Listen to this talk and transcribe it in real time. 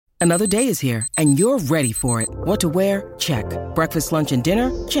Another day is here, and you're ready for it. What to wear? Check. Breakfast, lunch, and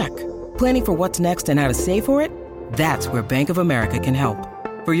dinner? Check. Planning for what's next and how to save for it? That's where Bank of America can help.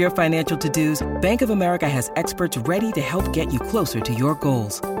 For your financial to-dos, Bank of America has experts ready to help get you closer to your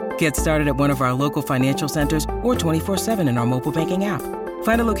goals. Get started at one of our local financial centers or 24/7 in our mobile banking app.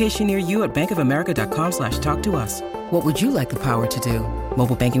 Find a location near you at bankofamerica.com/talktous. What would you like the power to do?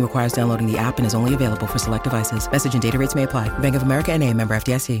 Mobile banking requires downloading the app and is only available for select devices. Message and data rates may apply. Bank of America N.A., member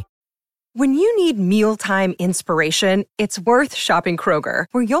FDIC. When you need mealtime inspiration, it's worth shopping Kroger,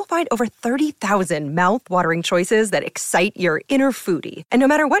 where you'll find over 30,000 mouth-watering choices that excite your inner foodie. And no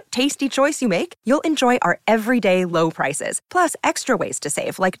matter what tasty choice you make, you'll enjoy our everyday low prices, plus extra ways to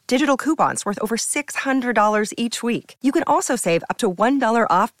save, like digital coupons worth over $600 each week. You can also save up to $1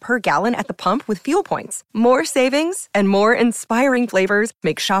 off per gallon at the pump with fuel points. More savings and more inspiring flavors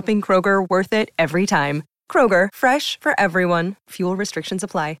make shopping Kroger worth it every time. Kroger, fresh for everyone. Fuel restrictions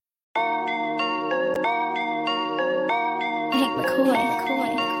apply.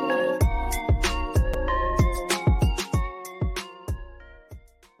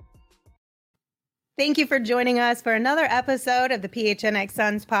 Thank you for joining us for another episode of the PHNX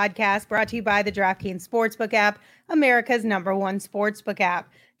Suns podcast, brought to you by the DraftKings Sportsbook app, America's #1 sportsbook app.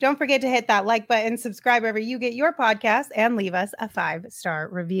 Don't forget to hit that like button, subscribe wherever you get your podcast, and leave us a 5-star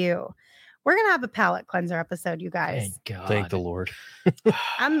review. We're going to have a palate cleanser episode, you guys. Thank God. Thank the Lord.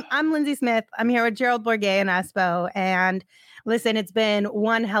 I'm Lindsay Smith. I'm here with Gerald Bourguet and Espo. And listen, it's been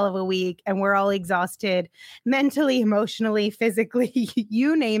one hell of a week, and we're all exhausted mentally, emotionally, physically,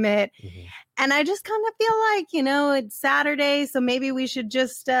 you name it. Mm-hmm. And I just kind of feel like, it's Saturday, so maybe we should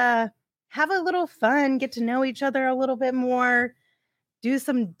just have a little fun, get to know each other a little bit more, do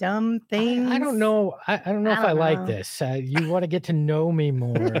some dumb things. I don't know. I don't know if I like this. You want to get to know me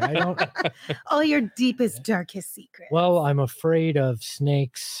more. I don't. All your deepest, darkest secrets. Well, I'm afraid of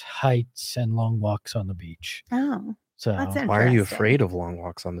snakes, heights, and long walks on the beach. Oh. So that's why are you afraid of long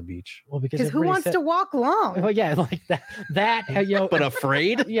walks on the beach? Well, because who wants to walk long? Well, yeah, like that. But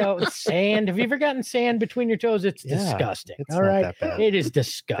afraid? Sand. Have you ever gotten sand between your toes? It's disgusting. It's all not right, that bad. it is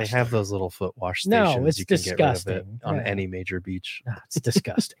disgusting. They have those little foot wash stations. No, it's you can disgusting. Get rid of it on any major beach. No, it's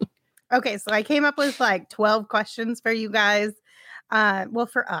disgusting. Okay, so I came up with like 12 questions for you guys. Well,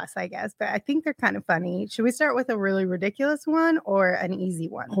 for us, I guess, but I think they're kind of funny. Should we start with a really ridiculous one or an easy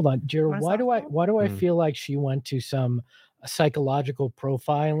one? Hold on, Gerald. Why do I feel like she went to some psychological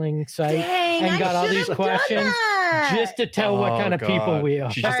profiling site and got all these questions just to tell what kind of people we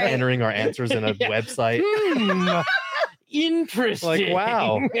are? She's just entering our answers in a website. Interesting. Like,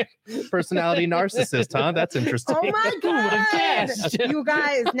 wow. Personality narcissist, huh? That's interesting. Oh my God. You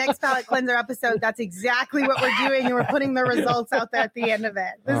guys, next palate cleanser episode, that's exactly what we're doing. And we're putting the results out there at the end of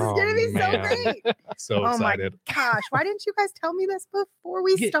it. This is going to be so great. So excited. Oh my gosh. Why didn't you guys tell me this before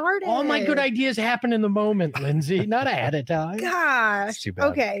we started? All my good ideas happen in the moment, Lindsay, not ahead of time. Gosh. It's too bad.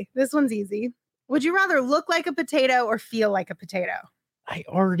 Okay. This one's easy. Would you rather look like a potato or feel like a potato? I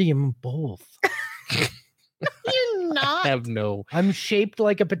already am both. You're not. I'm shaped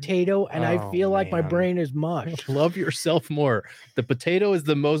like a potato, and I feel like my brain is mush. Love yourself more. The potato is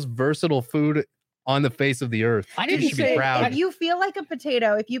the most versatile food on the face of the earth. I didn't you should be proud. If you feel like a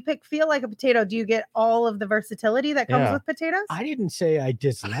potato, if you feel like a potato, do you get all of the versatility that comes with potatoes? I didn't say I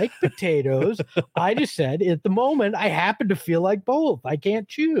dislike potatoes. I just said at the moment I happen to feel like both. I can't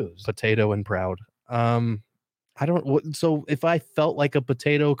choose. Potato and proud. I don't. So if I felt like a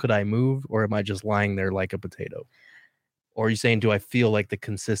potato, could I move, or am I just lying there like a potato? Or are you saying, do I feel like the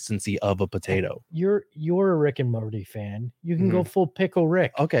consistency of a potato? You're a Rick and Morty fan. You can go full pickle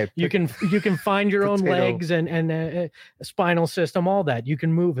Rick. Okay. You can find your own legs and spinal system, all that. You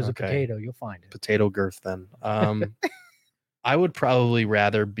can move as a potato. You'll find it. Potato girth then. I would probably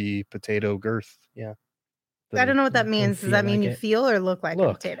rather be potato girth. Yeah. I don't know what that means. Does that mean you feel or look like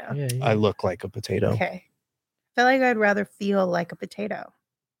a potato? Yeah. I look like a potato. Okay. I feel like I'd rather feel like a potato.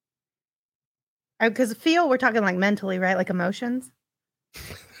 Because we're talking like mentally, right? Like emotions.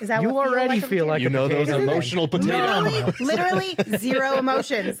 Is that you what already feel like a potato? Those emotional potatoes. Literally zero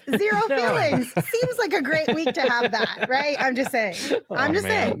emotions, zero feelings. Seems like a great week to have that, right? I'm just saying.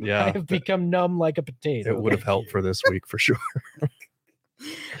 Saying. Yeah. I have become numb like a potato. It would have helped for this week for sure.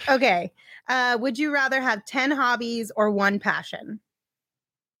 Okay. Would you rather have 10 hobbies or one passion?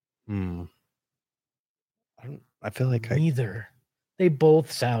 I feel like neither. They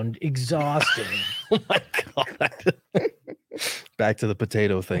both sound exhausting. Oh my God. Back to the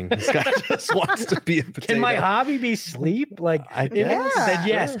potato thing. This guy just wants to be a potato. Can my hobby be sleep? Like, I guess. Then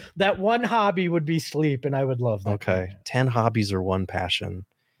yes, that one hobby would be sleep, and I would love that. Okay. 10 hobbies or one passion.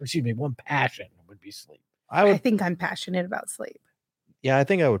 Excuse me, one passion would be sleep. I think I'm passionate about sleep. Yeah, I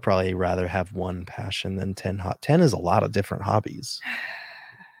think I would probably rather have one passion than 10. 10 is a lot of different hobbies.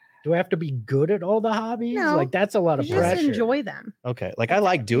 Do I have to be good at all the hobbies? No, Like that's a lot of you pressure. just enjoy them. Okay, like I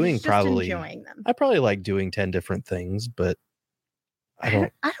like doing enjoying them. I probably like doing 10 different things, but I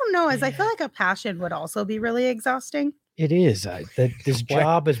don't know, as I feel like a passion would also be really exhausting. It is. This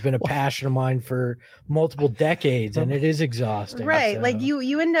job has been a passion of mine for multiple decades, and it is exhausting. Right. So. Like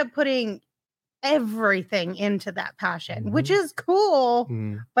you end up putting everything into that passion, which is cool,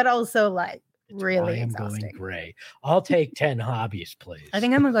 but also like really exhausting. Going gray. I'll take 10 hobbies, please. I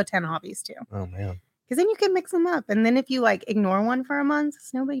think I'm gonna go 10 hobbies too. Oh man. Because then you can mix them up. And then if you like ignore one for a month,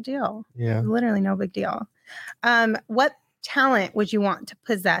 it's no big deal. Yeah. It's literally no big deal. What talent would you want to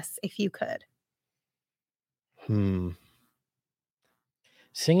possess if you could?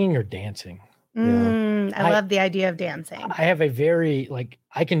 Singing or dancing? I love the idea of dancing. I have a very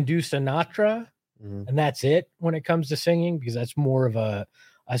I can do Sinatra, and that's it when it comes to singing, because that's more of a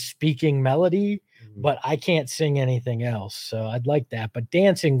speaking melody, but I can't sing anything else. So I'd like that. But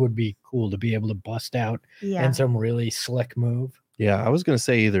dancing would be cool to be able to bust out in some really slick move. Yeah, I was going to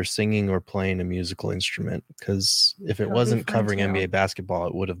say either singing or playing a musical instrument, because if it wasn't covering NBA basketball,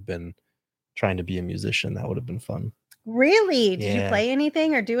 it would have been trying to be a musician. That would have been fun. Really? Did you play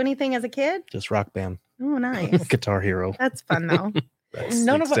anything or do anything as a kid? Just Rock Band. Oh, nice. Guitar Hero. That's fun though. That's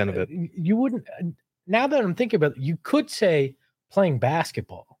none the extent of it. You wouldn't. Now that I'm thinking about it, you could say playing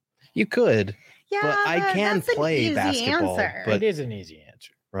basketball. You could. Yeah, but I can play basketball. Answer. But it is an easy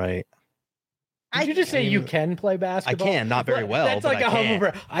answer. Right. Did you just say you can play basketball? I can, not very well. That's like a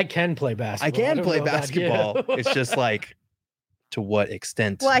humble. I can play basketball. I can play basketball. It's just like, to what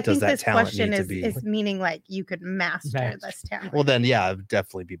extent does that talent need to be? Is meaning like you could master this talent. Well, then, yeah, it'd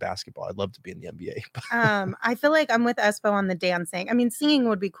definitely be basketball. I'd love to be in the NBA. I feel like I'm with Espo on the dancing. I mean, singing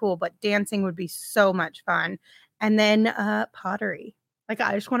would be cool, but dancing would be so much fun. And then pottery. Like,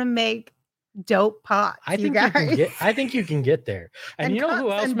 I just want to make dope pots. I think you can get there. And you know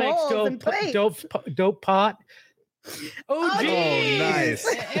who else makes dope pot? Oh, nice.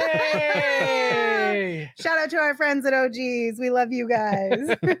 Hey. Shout out to our friends at OGs. We love you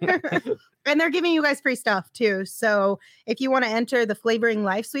guys. And they're giving you guys free stuff too. So if you want to enter the Flavoring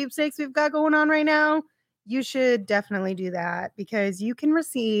Life sweepstakes we've got going on right now, you should definitely do that, because you can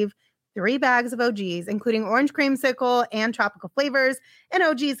receive 3 bags of OGs, including orange creamsicle and tropical flavors, an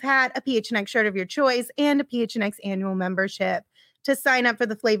OG's hat, a PHNX shirt of your choice, and a PHNX annual membership. To sign up for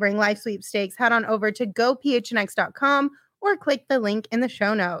the Flavoring Life sweepstakes, head on over to gophnx.com or click the link in the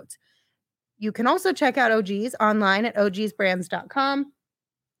show notes. You can also check out OGs online at ogsbrands.com.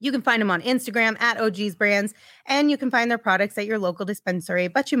 You can find them on Instagram at ogsbrands, and you can find their products at your local dispensary,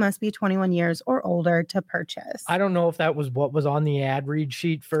 but you must be 21 years or older to purchase. I don't know if that was what was on the ad read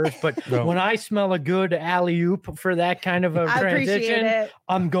sheet first, but when I smell a good alley-oop for that kind of a transition,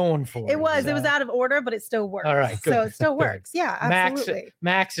 I'm going for it. It was out of order, but it still works. All right, good. So it still works. Yeah, absolutely.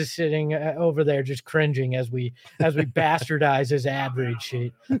 Max is sitting over there just cringing as we bastardize his ad read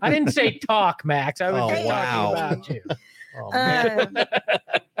sheet. I didn't say talk, Max. I was just talking about you. Oh, man.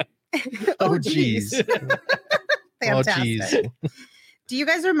 Oh, geez. Fantastic. Do you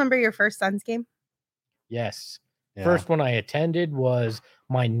guys remember your first Suns game? Yes. Yeah. First one I attended was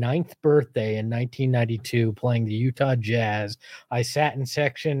my 9th birthday in 1992, playing the Utah Jazz. I sat in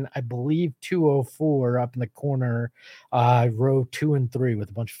section, I believe, 204 up in the corner, row 2 and 3 with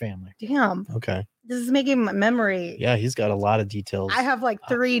a bunch of family. Damn. Okay. This is making my memory. Yeah, he's got a lot of details. I have like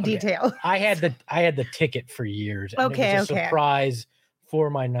 3 details. I had the ticket for years. And it was a surprise for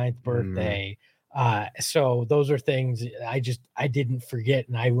my 9th birthday. So those are things I didn't forget,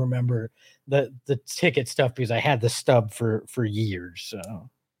 and I remember the ticket stuff because I had the stub for years. So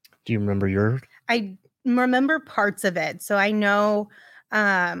do you remember your? I remember parts of it. So I know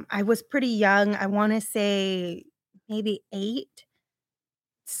I was pretty young. I want to say maybe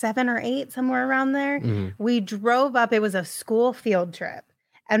 7 or 8, somewhere around there. We drove up. It was a school field trip.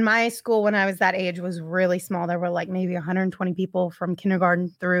 And my school, when I was that age, was really small. There were like maybe 120 people from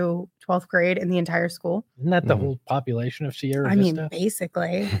kindergarten through 12th grade in the entire school. Isn't that the whole population of Sierra Vista? I mean,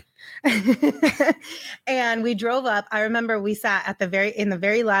 basically. And we drove up. I remember we sat in the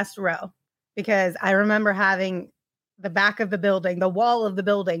very last row, because I remember having the back of the building, the wall of the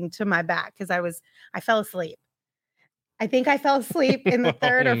building to my back, because I fell asleep. I think I fell asleep in the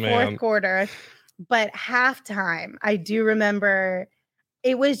 3rd or 4th quarter. But halftime, I do remember.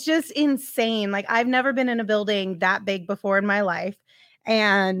 It was just insane. Like, I've never been in a building that big before in my life.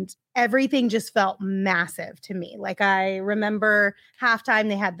 And everything just felt massive to me. Like I remember halftime,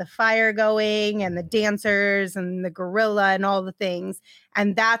 they had the fire going and the dancers and the gorilla and all the things.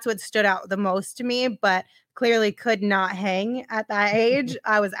 And that's what stood out the most to me, but clearly could not hang at that age.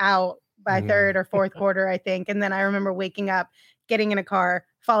 I was out by third or fourth quarter, I think. And then I remember waking up, getting in a car,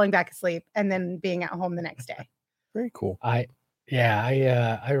 falling back asleep, and then being at home the next day. Very cool. I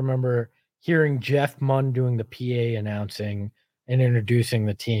remember hearing Jeff Munn doing the PA announcing and introducing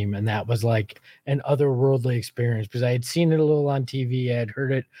the team, and that was like an otherworldly experience because I had seen it a little on TV, I had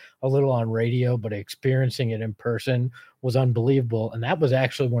heard it a little on radio, but experiencing it in person was unbelievable. And that was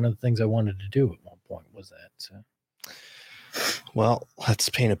actually one of the things I wanted to do at one point was that. So. Well, let's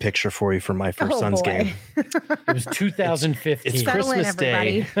paint a picture for you for my first son's game. It was 2015. It's Christmas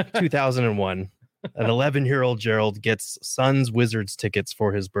Day, 2001. An 11-year-old Gerald gets Suns Wizards tickets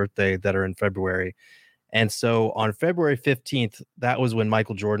for his birthday that are in February. And so on February 15th, that was when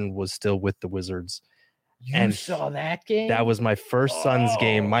Michael Jordan was still with the Wizards. You saw that game? That was my first Suns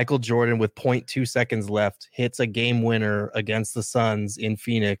game. Michael Jordan, with 0.2 seconds left, hits a game winner against the Suns in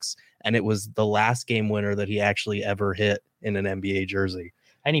Phoenix. And it was the last game winner that he actually ever hit in an NBA jersey.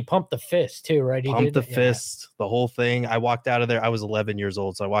 And he pumped the fist too, right? He pumped the fist, the whole thing. I walked out of there. I was 11 years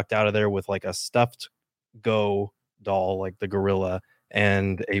old. So I walked out of there with like a stuffed Go doll, like the gorilla,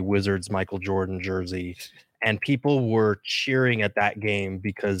 and a Wizards Michael Jordan jersey. And people were cheering at that game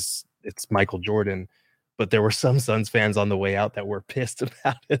because it's Michael Jordan. But there were some Suns fans on the way out that were pissed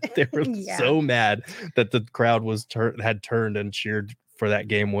about it. They were so mad that the crowd had turned and cheered for that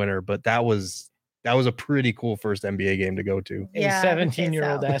game winner. But that was a pretty cool first NBA game to go to. Yeah,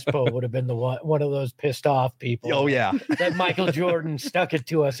 17-year-old Espo would have been the one of those pissed off people. Oh, yeah. That Michael Jordan stuck it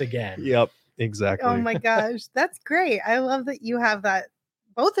to us again. Yep, exactly. Oh, my gosh. That's great. I love that you have that.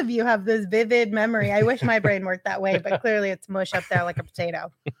 Both of you have this vivid memory. I wish my brain worked that way, but clearly it's mush up there like a potato.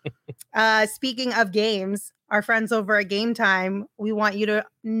 Speaking of games, our friends over at Game Time, we want you to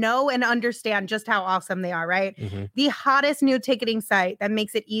know and understand just how awesome they are, right? Mm-hmm. The hottest new ticketing site that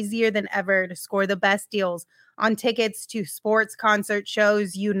makes it easier than ever to score the best deals on tickets to sports, concert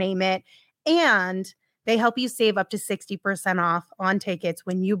shows, you name it. And they help you save up to 60% off on tickets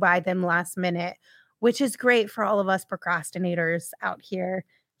when you buy them last minute, which is great for all of us procrastinators out here,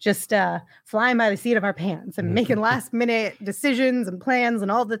 just flying by the seat of our pants and making last minute decisions and plans and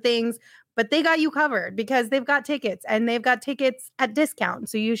all the things. But they got you covered because they've got tickets and they've got tickets at discount.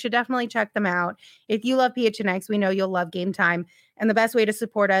 So you should definitely check them out. If you love PHNX, we know you'll love Game Time. And the best way to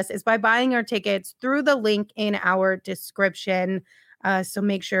support us is by buying our tickets through the link in our description. So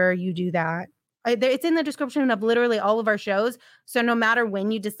make sure you do that. It's in the description of literally all of our shows. So no matter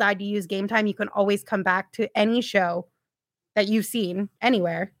when you decide to use Game Time, you can always come back to any show that you've seen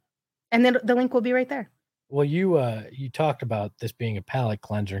anywhere. And then the link will be right there. Well, you talked about this being a palate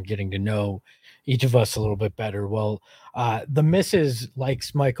cleanser and getting to know each of us a little bit better. Well, the missus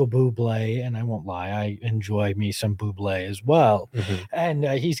likes Michael Bublé, and I won't lie, I enjoy me some Bublé as well. Mm-hmm. And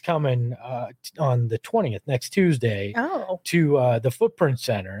he's coming on the 20th, next Tuesday, to the Footprint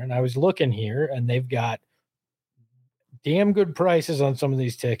Center. And I was looking here, and they've got damn good prices on some of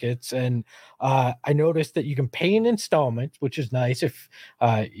these tickets. And I noticed that you can pay in installments, which is nice if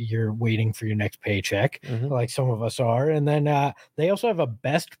you're waiting for your next paycheck, like some of us are. And then they also have a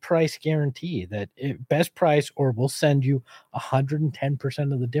best price guarantee that best price, or we'll send you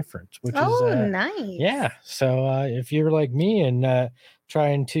 110% of the difference, which is nice. Yeah. So if you're like me and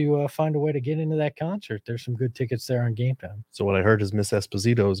trying to find a way to get into that concert, there's some good tickets there on Game Time. So what I heard is Miss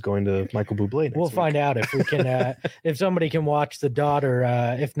Esposito is going to Michael Bublé next week. Find out if we can, if somebody can watch the daughter.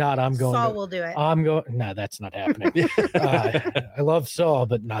 If not, I'm going. Saul will do it. I'm going. No, that's not happening. I love Saul,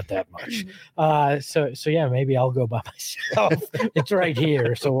 but not that much. So yeah, maybe I'll go by myself. It's right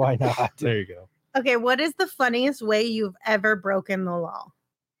here, so why not? There you go. Okay, what is the funniest way you've ever broken the law?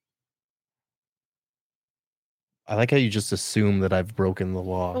 I like how you just assume that I've broken the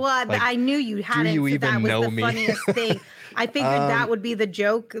law. Well, like, I knew you hadn't. Do you even know me? That was the funniest thing. I figured that would be the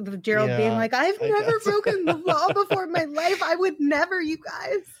joke of Gerald being like, I've never broken the law before in my life. I would never, you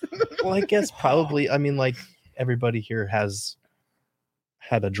guys. Well, I guess probably, I mean, like everybody here has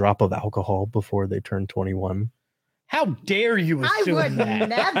had a drop of alcohol before they turn 21. How dare you assume I would that?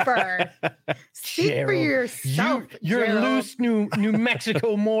 Never. Speak Gerald, for yourself. Your loose New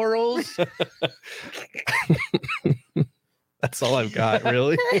Mexico morals. That's all I've got,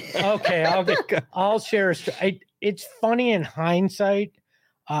 really. Okay, I'll share. It's funny in hindsight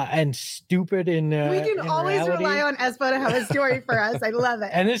and stupid in we can in always reality. rely on Espo to have a story for us. I love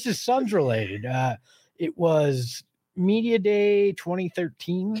it. And this is Suns related. It was Media Day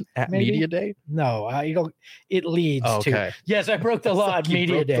 2013. At maybe? Media Day? No, it leads to. Yes, I broke the law at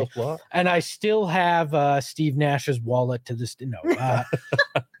Media Day. And I still have Steve Nash's wallet to this. No.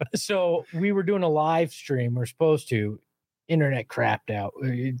 So we were doing a live stream. We're supposed to. Internet crapped out.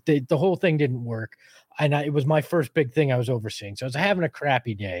 The whole thing didn't work. And it was my first big thing I was overseeing. So I was having a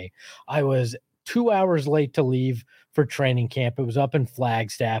crappy day. I was 2 hours late to leave for training camp. It was up in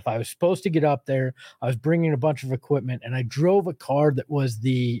Flagstaff. I was supposed to get up there. I was bringing a bunch of equipment, and I drove a car that was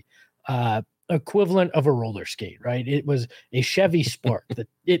the equivalent of a roller skate, right? It was a Chevy Spark that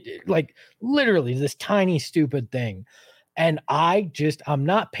it like literally this tiny, stupid thing. And I'm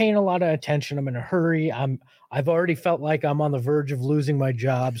not paying a lot of attention. I'm in a hurry. I've already felt like I'm on the verge of losing my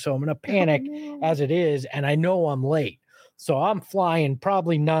job. So I'm going to panic as it is. And I know I'm late. So I'm flying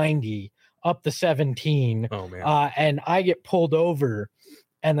probably 90 up the 17. Oh, man. And I get pulled over,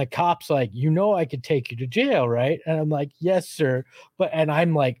 and the cop's like, I could take you to jail, right? And I'm like, yes, sir. And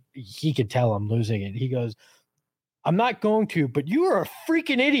I'm like, he could tell I'm losing it. He goes, I'm not going to, but you are a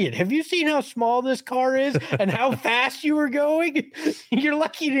freaking idiot. Have you seen how small this car is and how fast you were going? You're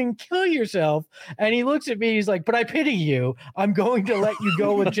lucky you didn't kill yourself. And he looks at me. He's like, but I pity you. I'm going to let you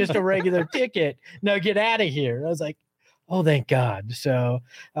go with just a regular ticket. Now get out of here. I was like, oh, thank God. So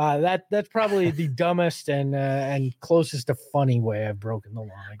that's probably the dumbest and closest to funny way I've broken the law.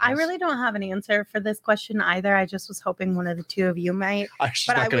 I really don't have an answer for this question either. I just was hoping one of the two of you might. She's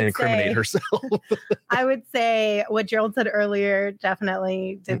not going to incriminate herself. I would say what Gerald said earlier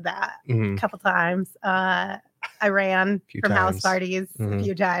definitely did that a couple times. I ran from house parties a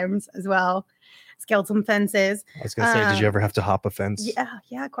few times as well. Scaled some fences. I was going to say, did you ever have to hop a fence?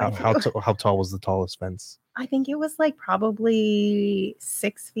 Yeah, quite. How tall was the tallest fence? I think it was like probably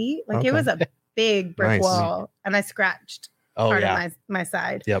 6 feet. Like it was a big brick wall, and I scratched part of my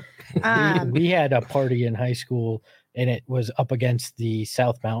side. Yep. We had a party in high school, and it was up against the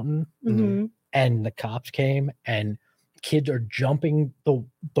South Mountain, and the cops came, and kids are jumping the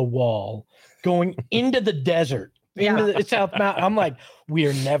wall, going into the desert. Into the South Mountain. I'm like, we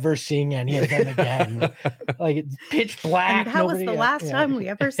are never seeing any of them again. Like it's pitch black. And that was the last time we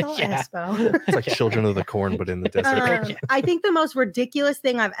ever saw Espo. It's like Children of the Corn, but in the desert. I think the most ridiculous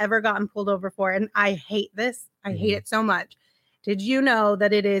thing I've ever gotten pulled over for, and I hate this. I hate it so much. Did you know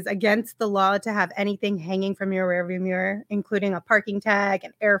that it is against the law to have anything hanging from your rearview mirror, including a parking tag,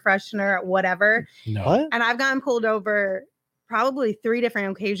 an air freshener, whatever? No. And I've gotten pulled over probably 3 different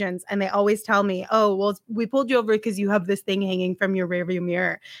occasions, and they always tell me, oh, well, we pulled you over because you have this thing hanging from your rearview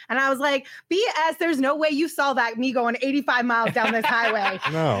mirror. And I was like, BS, there's no way you saw that me going 85 miles down this highway.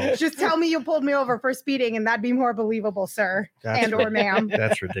 No. Just tell me you pulled me over for speeding, and that'd be more believable, sir. Or ma'am.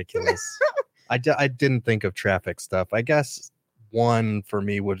 That's ridiculous. I didn't think of traffic stuff. I guess one for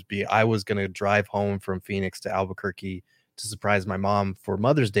me would be I was going to drive home from Phoenix to Albuquerque to surprise my mom for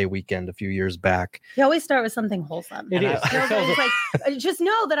Mother's Day weekend a few years back. You always start with something wholesome. It is. Like, just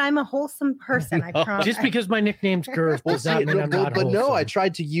know that I'm a wholesome person. I promise. Just because my nickname's Girth does not mean I'm not wholesome. No, I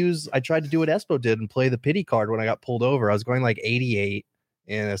tried to do what Espo did and play the pity card when I got pulled over. I was going like 88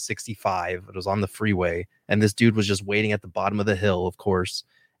 in a 65. It was on the freeway, and this dude was just waiting at the bottom of the hill, of course.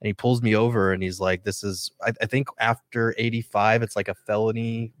 And he pulls me over, and he's like, "This is, I think, after 85, it's like a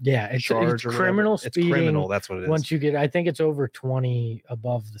felony. It's criminal speeding. It's criminal. That's what it is. Once you get, I think it's over 20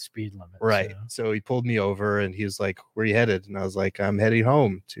 above the speed limit. Right. So he pulled me over, and he was like, "Where are you headed?" And I was like, "I'm heading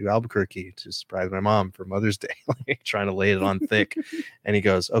home to Albuquerque to surprise my mom for Mother's Day." Like trying to lay it on thick. And he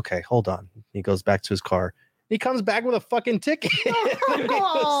goes, "Okay, hold on." He goes back to his car. He comes back with a fucking ticket.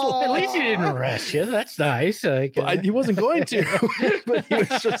 At least he didn't arrest you. That's nice. He wasn't going to, but he was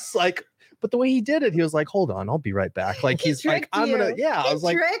just like, but the way he did it, he was like, hold on, I'll be right back. Like he's like, I'm going to, I was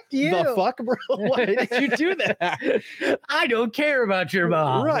like, the fuck, bro? Why did you do that? I don't care about your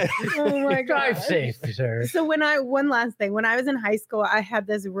mom. Right. Oh my God. Drive safe, sir. So one last thing, when I was in high school, I had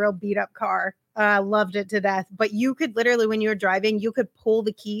this real beat up car. I loved it to death, but you could literally, when you were driving, you could pull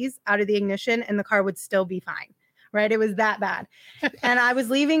the keys out of the ignition and the car would still be fine. Right. It was that bad. And I was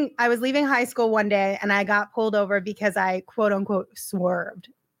leaving high school one day, and I got pulled over because I quote unquote swerved.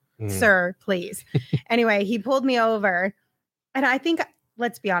 Sir, please. Anyway, he pulled me over, and I think,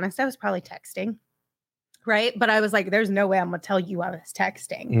 let's be honest, I was probably texting. Right. But I was like, there's no way I'm going to tell you I was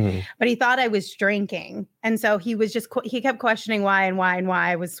texting. But he thought I was drinking. And so he kept questioning why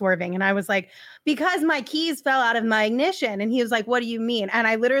I was swerving. And I was like, because my keys fell out of my ignition. And he was like, what do you mean? And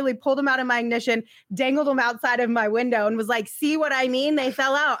I literally pulled them out of my ignition, dangled them outside of my window, and was like, see what I mean? They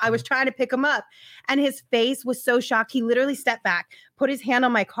fell out. I was trying to pick them up. And his face was so shocked. He literally stepped back, put his hand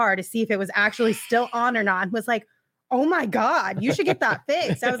on my car to see if it was actually still on or not, and was like, oh my God, you should get that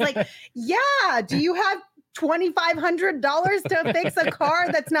fixed. I was like, yeah, do you have $2,500 to fix a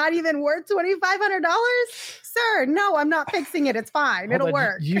car that's not even worth $2,500? Sir, no, I'm not fixing it. It's fine. It'll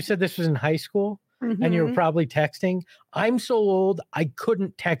work. You said this was in high school? And you were probably texting. I'm so old, I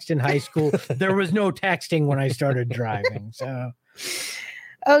couldn't text in high school. There was no texting when I started driving. So,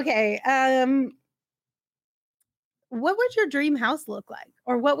 okay. What would your dream house look like,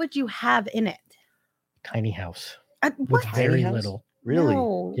 or what would you have in it? Tiny house What? with very little. Really?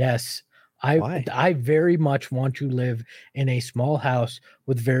 No. Yes. Why? I very much want to live in a small house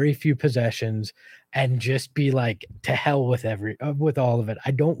with very few possessions and just be like, to hell with with all of it.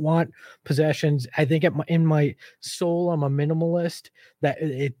 I don't want possessions. I think in my soul, I'm a minimalist, that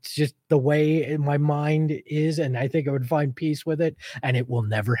it's just the way my mind is. And I think I would find peace with it, and it will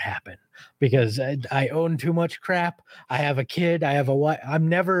never happen because I own too much crap. I have a kid. I have a wife. I'm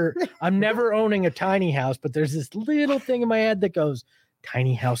never owning a tiny house, but there's this little thing in my head that goes,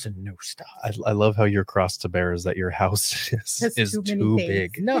 tiny house and no stuff. I love how your cross to bear is that your house is too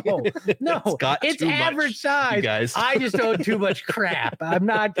big. No, it's average size. You guys. I just own too much crap. I'm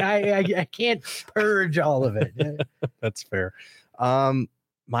not. I can't purge all of it. That's fair.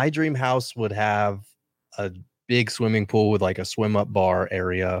 My dream house would have a big swimming pool with like a swim up bar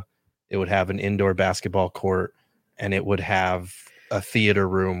area. It would have an indoor basketball court, and it would have a theater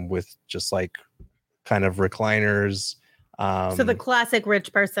room with just like kind of recliners. So the classic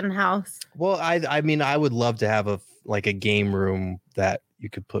rich person house. Well, I mean, I would love to have a game room that you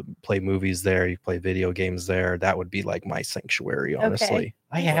could play movies there. You play video games there. That would be like my sanctuary, honestly. Okay.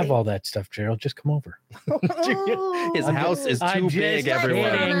 I have all that stuff, Gerald. Just come over. His house is too big,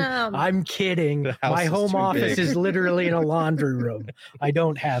 everyone. I'm kidding. My home office is literally in a laundry room. I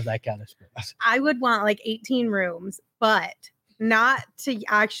don't have that kind of space. I would want like 18 rooms, but not to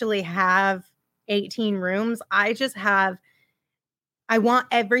actually have 18 rooms. I want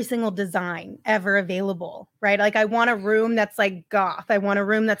every single design ever available, right? Like I want a room that's like goth. I want a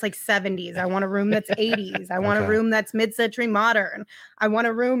room that's like 70s. I want a room that's 80s. I want a room that's mid-century modern. I want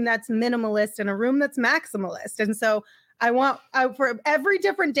a room that's minimalist and a room that's maximalist. And so for every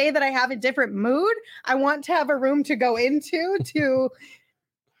different day that I have a different mood, I want to have a room to go into to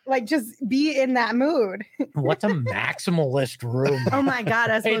like just be in that mood. What's a maximalist room? Oh my God,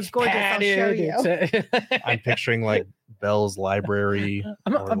 that's what's gorgeous. Padded, I'll show you. I'm picturing like Bell's library.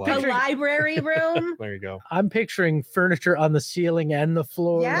 A library room. There you go. I'm picturing furniture on the ceiling and the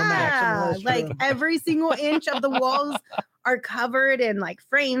floor. Yeah, like room. every single inch of the walls are covered in like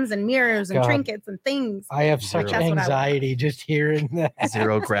frames and mirrors and trinkets and things. I have such anxiety just hearing that.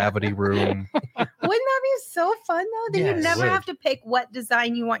 Zero gravity room. Wouldn't that be so fun though? Then Yes, you never would. have to pick what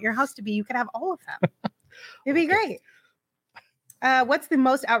design you want your house to be. You could have all of them. It'd be great. What's the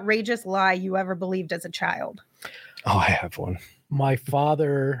most outrageous lie you ever believed as a child? Oh, I have one. My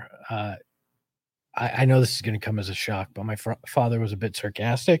father, I know this is going to come as a shock, but my father was a bit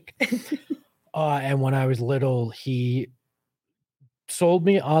sarcastic. And when I was little, he sold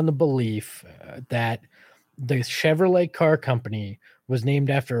me on the belief that the Chevrolet car company was named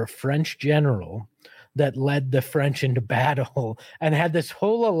after a French general that led the French into battle and had this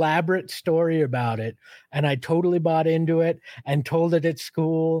whole elaborate story about it. And I totally bought into it and told it at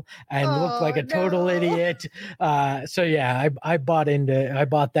school and looked like a total idiot. So yeah, I bought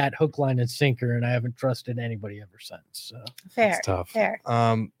that hook, line, and sinker, and I haven't trusted anybody ever since. So. Fair. It's tough. Fair.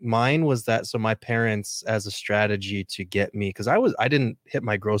 Mine was that. So my parents, as a strategy to get me, because I didn't hit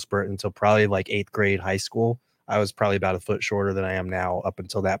my growth spurt until probably like 8th grade high school. I was probably about a foot shorter than I am now up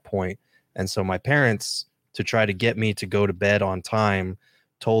until that point. And so my parents, to try to get me to go to bed on time,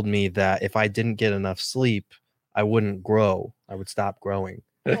 told me that if I didn't get enough sleep, I wouldn't grow. I would stop growing.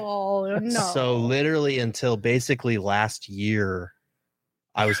 Oh, no. So literally until basically last year,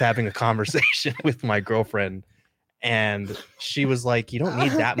 I was having a conversation with my girlfriend, and she was like, "You don't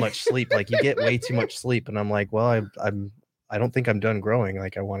need that much sleep. Like, you get way too much sleep." And I'm like, "Well, I don't think I'm done growing.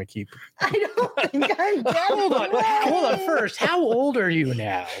 Like, I want to keep." I don't think I'm done. Hold on. First, how old are you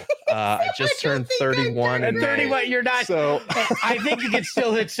now? I just turned 31. At 31, you're not. So I think you can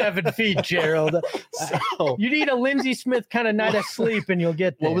still hit 7 feet, Gerald. So, You need a Lindsay Smith kind of night of sleep, and you'll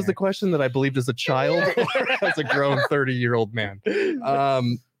get there. what was the question that I believed as a child or as a grown 30-year-old man?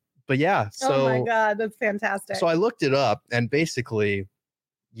 But yeah, so oh my God, that's fantastic. So I looked it up, and basically,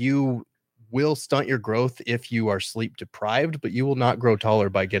 you will stunt your growth if you are sleep deprived, but you will not grow taller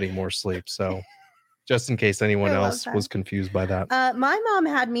by getting more sleep. So just in case anyone else was confused by that. My mom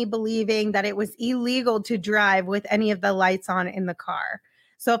had me believing that it was illegal to drive with any of the lights on in the car.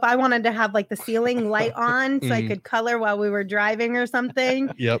 So if I wanted to have like the ceiling light on so I could color while we were driving or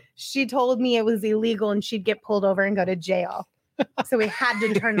something, Yep. she told me it was illegal and she'd get pulled over and go to jail. So we had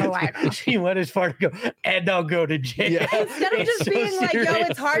to turn the light off. She went as far to go, and I'll go to jail. Instead of just being like, yo,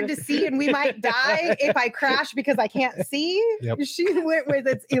 it's hard to see and we might die if I crash because I can't see, she went with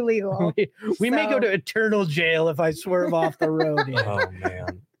it's illegal. We may go to eternal jail if I swerve off the road. Yeah. Oh,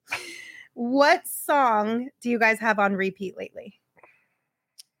 man. What song do you guys have on repeat lately?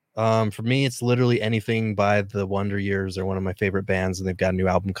 For me, it's literally anything by the Wonder Years. They're one of my favorite bands, and they've got a new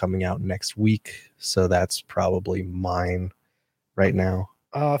album coming out next week. So that's probably mine right now.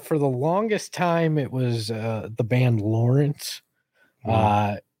 For the longest time, it was the band Lawrence.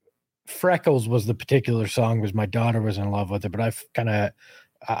 Freckles was the particular song because my daughter was in love with it, but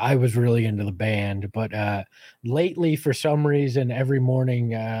I was really into the band. But lately, for some reason, every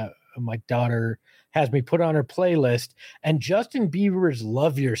morning, my daughter has me put on her playlist, and Justin Bieber's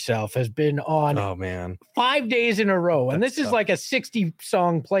Love Yourself has been on 5 days in a row. And this is like a 60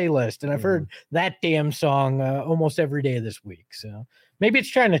 song playlist. And I've heard that damn song almost every day this week. So maybe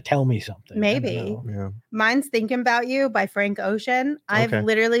it's trying to tell me something. Maybe. Mine's Thinking About You by Frank Ocean. I've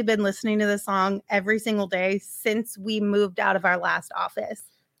literally been listening to this song every single day since we moved out of our last office.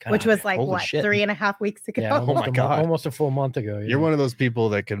 God, which was like, what, shit. 3.5 weeks ago? Yeah, almost a full month ago. Yeah. You're one of those people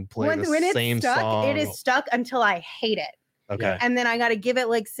that can play when same song. It is stuck until I hate it. Okay. And then I got to give it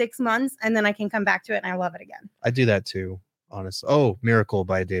like 6 months, and then I can come back to it, and I love it again. I do that too, honestly. Oh, Miracle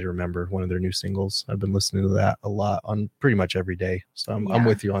by A Day to Remember, one of their new singles. I've been listening to that a lot on pretty much every day. So I'm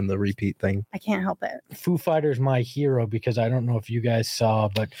with you on the repeat thing. I can't help it. Foo Fighters, my hero, because I don't know if you guys saw,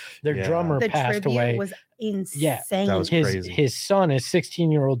 but their drummer passed away. Was insane. Yeah, that was crazy. His son, his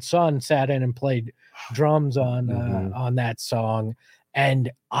 16-year-old son, sat in and played drums on that song, and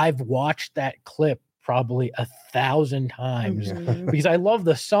I've watched that clip probably 1,000 times because I love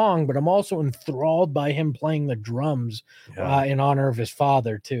the song, but I'm also enthralled by him playing the drums in honor of his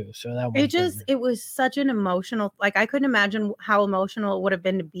father too. So that it was such an emotional, like I couldn't imagine how emotional it would have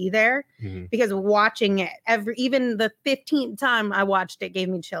been to be there because watching it even the 15th time I watched it gave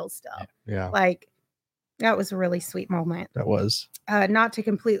me chills still. Yeah. Like that was a really sweet moment. That was. Not to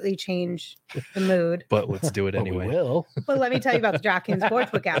completely change the mood. But let's do it anyway. We will. But let me tell you about the DraftKings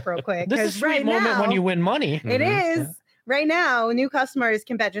Sportsbook app real quick. This is a sweet moment when you win money. It is. Yeah. Right now, new customers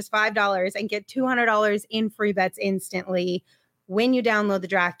can bet just $5 and get $200 in free bets instantly when you download the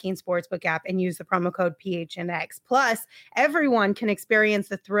DraftKings Sportsbook app and use the promo code PHNX. Plus, everyone can experience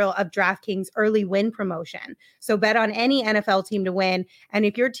the thrill of DraftKings early win promotion. So bet on any NFL team to win. And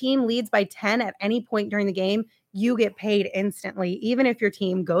if your team leads by 10 at any point during the game, you get paid instantly, even if your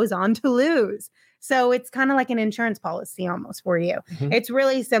team goes on to lose. So it's kind of like an insurance policy almost for you. It's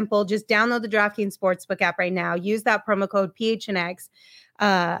really simple. Just download the DraftKings Sportsbook app right now. Use that promo code PHNX.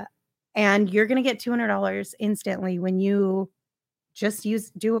 And you're going to get $200 instantly when you just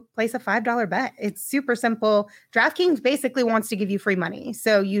place a $5 bet. It's super simple. DraftKings basically wants to give you free money,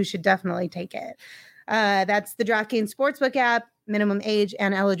 so you should definitely take it. That's the DraftKings Sportsbook app. Minimum age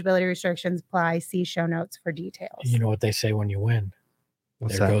and eligibility restrictions apply. See show notes for details. You know what they say when you win?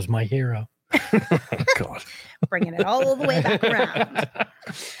 What's there that? Goes my hero. God. Bringing it all the way back around.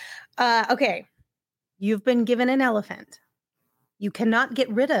 Okay. You've been given an elephant. You cannot get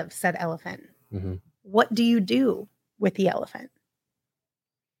rid of said elephant. What do you do with the elephant?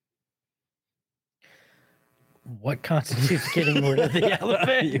 What constitutes getting rid of the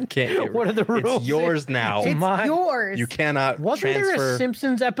elephant? You can't. What are the rules? It's yours now. It's yours. You cannot Wasn't transfer. there a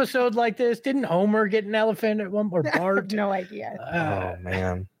Simpsons episode like this? Didn't Homer get an elephant at one or I have Bart? no idea. Oh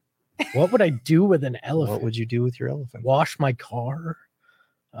man. What would I do with an elephant? What would you do with your elephant? Wash my car?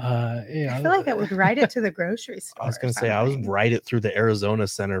 I feel like I would ride it to the grocery store. I was going to say, I would ride it through the Arizona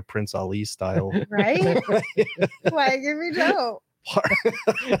Center, Prince Ali style. Right? Like, if we don't.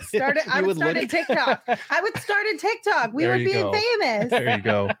 I would start a TikTok. I would start a TikTok. We would be famous. There you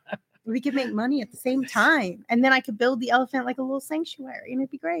go. We could make money at the same time, and then I could build the elephant like a little sanctuary, and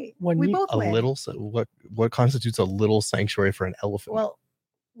it'd be great. We both win. What constitutes a little sanctuary for an elephant? Well,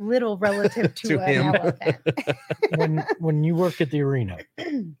 little relative to an elephant. when you worked at the arena,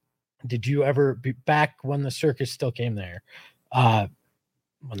 did you ever back when the circus still came there?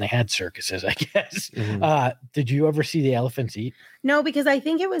 When they had circuses, I guess. Did you ever see the elephants eat? No, because I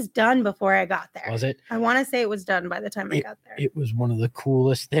think it was done before I got there. Was it? I want to say it was done by the time I got there. It was one of the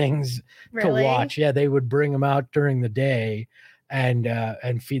coolest things to watch. Yeah, they would bring them out during the day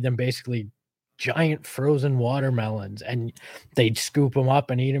and feed them basically giant frozen watermelons, and they'd scoop them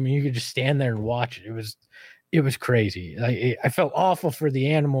up and eat them, and you could just stand there and watch it. It was crazy. I felt awful for the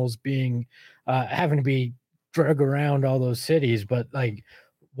animals being having to be drug around all those cities, but like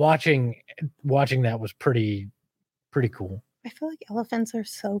watching that was pretty cool. I feel like elephants are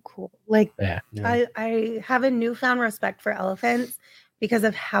so cool. Like, Yeah. I have a newfound respect for elephants because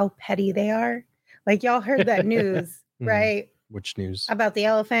of how petty they are. Like, y'all heard that news, right? Which news? About the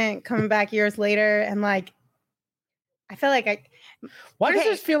elephant coming back years later. And like, I feel like Why does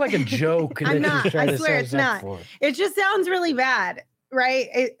this feel like a joke? I'm that not. you're trying I to swear set it's us up not. for? It just sounds really bad,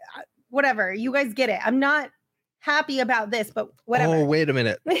 right? Whatever. You guys get it. I'm not happy about this, but whatever. Oh, wait a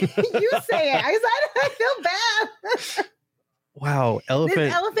minute. You say it. I feel bad. Wow.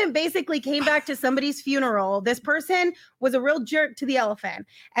 This elephant basically came back to somebody's funeral. This person was a real jerk to the elephant.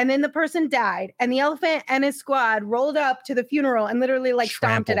 And then the person died. And the elephant and his squad rolled up to the funeral and literally like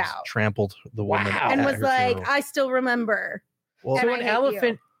stomped it out. Trampled the woman. Wow. And at was her like, funeral. I still remember. Well, and So I an hate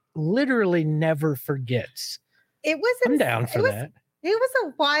elephant literally never forgets. It was I'm down for that. It was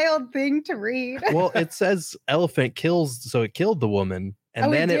a wild thing to read. well, it says elephant kills, so it killed the woman, and Oh,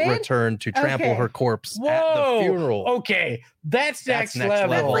 it then it did? returned to trample Okay. her corpse at Whoa. the funeral. Okay. That's next next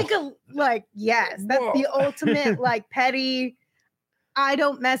level. level. That's yes, that's Whoa. the ultimate like petty. I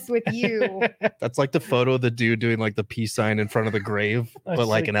don't mess with you. That's like the photo of the dude doing like the peace sign in front of the grave, but It's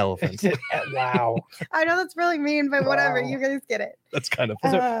like an elephant. Wow. I know that's really mean, but whatever. Wow. You guys get it. That's kind of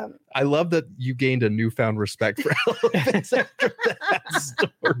funny. Um, I love that you gained a newfound respect for elephants after that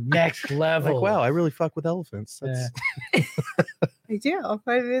story. Next level. Like, wow, I really fuck with elephants. That's, I do.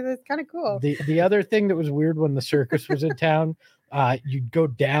 I mean, it's kind of cool. The other thing that was weird when the circus was in town, you'd go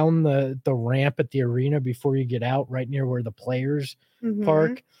down the ramp at the arena before you get out, right near where the players Mhm.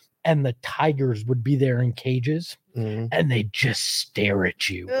 park, and the tigers would be there in cages, Mhm. and they just stare at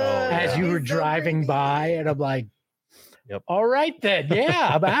you as you He's were so driving creepy. by, and I'm like, Yep. all right then,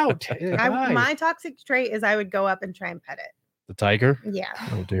 yeah, I'm out. Bye. My toxic trait is I would go up and try and pet it. the tiger. Yeah.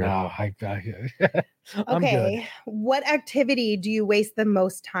 Oh dear. No, I'm good. Okay. What activity do you waste the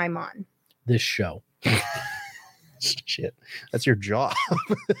most time on? This show Shit, that's your job.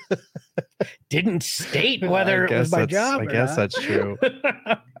 didn't state whether it was my job. I guess that's true.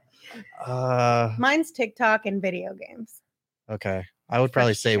 Mine's TikTok and video games. Okay. I would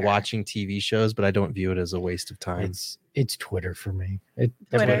probably say sure. watching TV shows, but I don't view it as a waste of time. It's Twitter for me.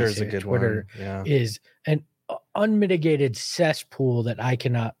 Twitter is a good Twitter one. Yeah. is an unmitigated cesspool that I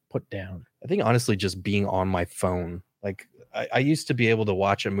cannot put down. I think honestly, just being on my phone. Like I used to be able to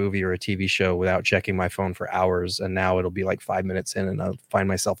watch a movie or a TV show without checking my phone for hours, and now it'll be like 5 minutes in, and I'll find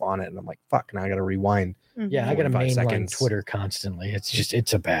myself on it, and I'm like, "Fuck!" Now I got to rewind. Yeah, I got to 45 mainline seconds. Twitter constantly.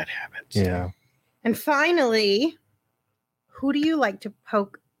 It's a bad habit. Yeah. And finally, who do you like to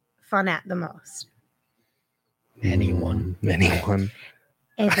poke fun at the most? Anyone. Anyone.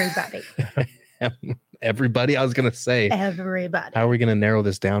 Everybody. Everybody. I was gonna say. Everybody. How are we gonna narrow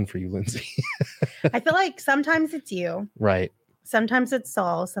this down for you, Lindsay? I feel like sometimes it's you. Right. Sometimes it's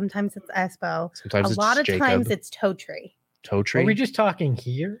Saul. Sometimes it's Espo. Sometimes A it's lot of Jacob. times it's toe tree. Toe tree. Are we just talking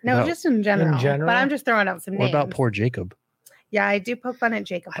here? No, About- just in general. general? But I'm just throwing out some What names. about poor Jacob? Yeah, I do poke fun at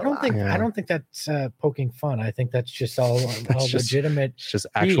Jacob. I don't think Yeah. I don't think that's poking fun. I think that's just all just- legitimate. It's just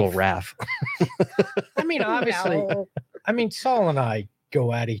actual Beef. wrath. I mean, obviously, No. I mean, Saul and I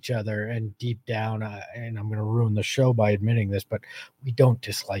go at each other, and deep down, and I'm going to ruin the show by admitting this, but we don't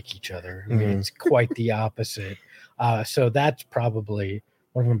dislike each other. I mean, Mhm. it's quite the opposite. So that's probably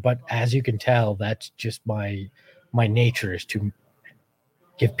one of them. But as you can tell, that's just my nature is to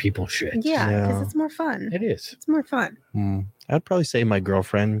give people shit. Yeah, because Yeah. it's more fun. It is. It's more fun. I'd probably say my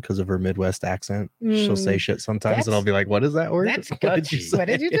girlfriend because of her Midwest accent. She'll say shit sometimes, and I'll be like, "What is that word? That's What did you gutsy. say?" What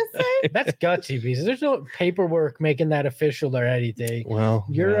did you just say? That's gutsy because there's no paperwork making that official or anything. Well,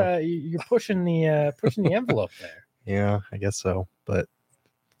 You're yeah, you're pushing the envelope there. yeah, I guess so. But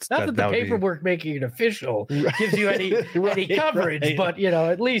Not that the would be- paperwork making it official Right. gives you any Right, coverage, right. but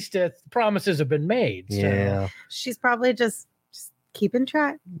at least promises have been made. So Yeah, She's probably just keeping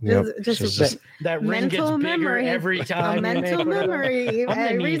track. Yep. Just She's that, just- that ring gets mental bigger memory. every time. a you mental make it. memory I'm gonna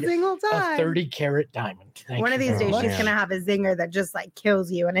every need single A time. 30-carat diamond. Thank One of you these very days, Oh, she's much. man. gonna have a zinger that just like kills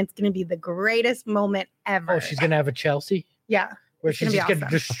you, and it's gonna be the greatest moment ever. Oh, she's gonna have a Chelsea yeah. where It's she's gonna be just gonna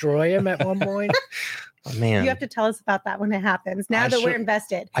awesome. destroy him at one point. oh, man. You have to tell us about that when it happens. Now I that we're should-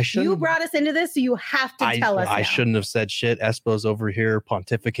 invested, I you shouldn't- brought us into this, so you have to tell us. I now. shouldn't have said shit. Espo's over here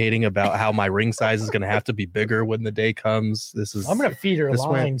pontificating about how my ring size is going to have to be bigger when the day comes. This is I'm gonna feed her This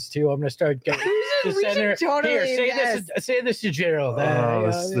went- lines too. I'm gonna start getting. We just send should her, totally, here, say yes. say this to Gerald.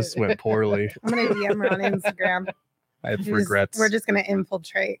 this went poorly. I'm gonna DM her on Instagram. I have Just- regrets. We're just gonna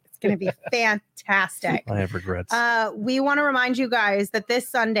infiltrate. It's gonna be fantastic. I have regrets. We want to remind you guys that this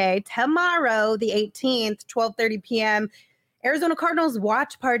Sunday, tomorrow, the 18th, 12:30 p.m., Arizona Cardinals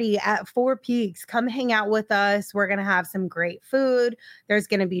watch party at Four Peaks. Come hang out with us. We're going to have some great food. There's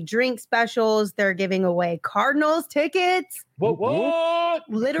going to be drink specials. They're giving away Cardinals tickets. What?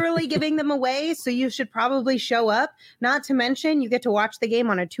 Literally giving them away. So you should probably show up. Not to mention, you get to watch the game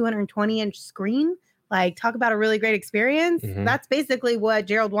on a 220-inch screen. Like, talk about a really great experience. Mhm. That's basically what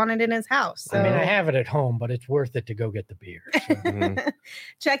Gerald wanted in his house. So. I mean, I have it at home, but it's worth it to go get the beer. So.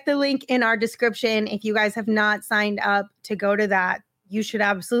 Check the link in our description. If you guys have not signed up to go to that, you should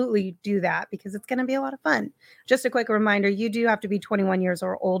absolutely do that because it's going to be a lot of fun. Just a quick reminder, you do have to be 21 years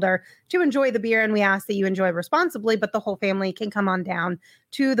or older to enjoy the beer, and we ask that you enjoy responsibly, but the whole family can come on down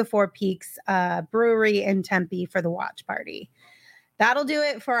to the Four Peaks Brewery in Tempe for the watch party. That'll do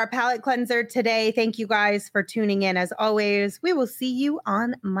it for our palate cleanser today. Thank you guys for tuning in. As always, we will see you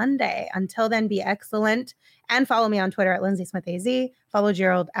on Monday. Until then, be excellent. And follow me on Twitter at Lindsay Smith AZ. Follow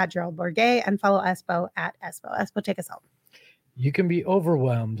Gerald at Gerald Bourget. And follow Espo at Espo. Espo, take us home. You can be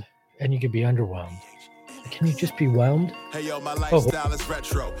overwhelmed and you can be underwhelmed. Can you just be whelmed? Hey yo, my lifestyle is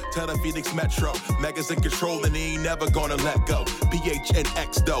retro. Tell the Phoenix Metro. Megas in control and he ain't never gonna let go.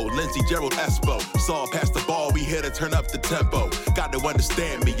 PHNX though, Lindsay, Gerald, Espo. Saw past the ball, we here to turn up the tempo. Got to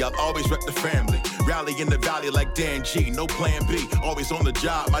understand me, I'll always rep the family. Rally in the valley like Dan G, no plan B. Always on the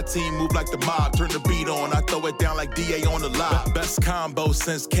job, my team move like the mob. Turn the beat on, I throw it down like DA on the live. Best combo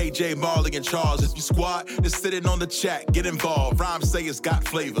since KJ, Marley, and Charles. If you squad, just sitting on the chat, get involved. Rhymes say it's got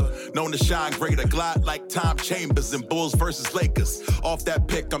flavor. Known to shine greater, glide like Tom Chambers and Bulls versus Lakers. Off that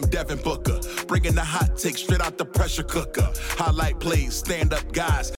pick, I'm Devin Booker. Bringing the hot take straight out the pressure cooker. Highlight plays, stand up guys.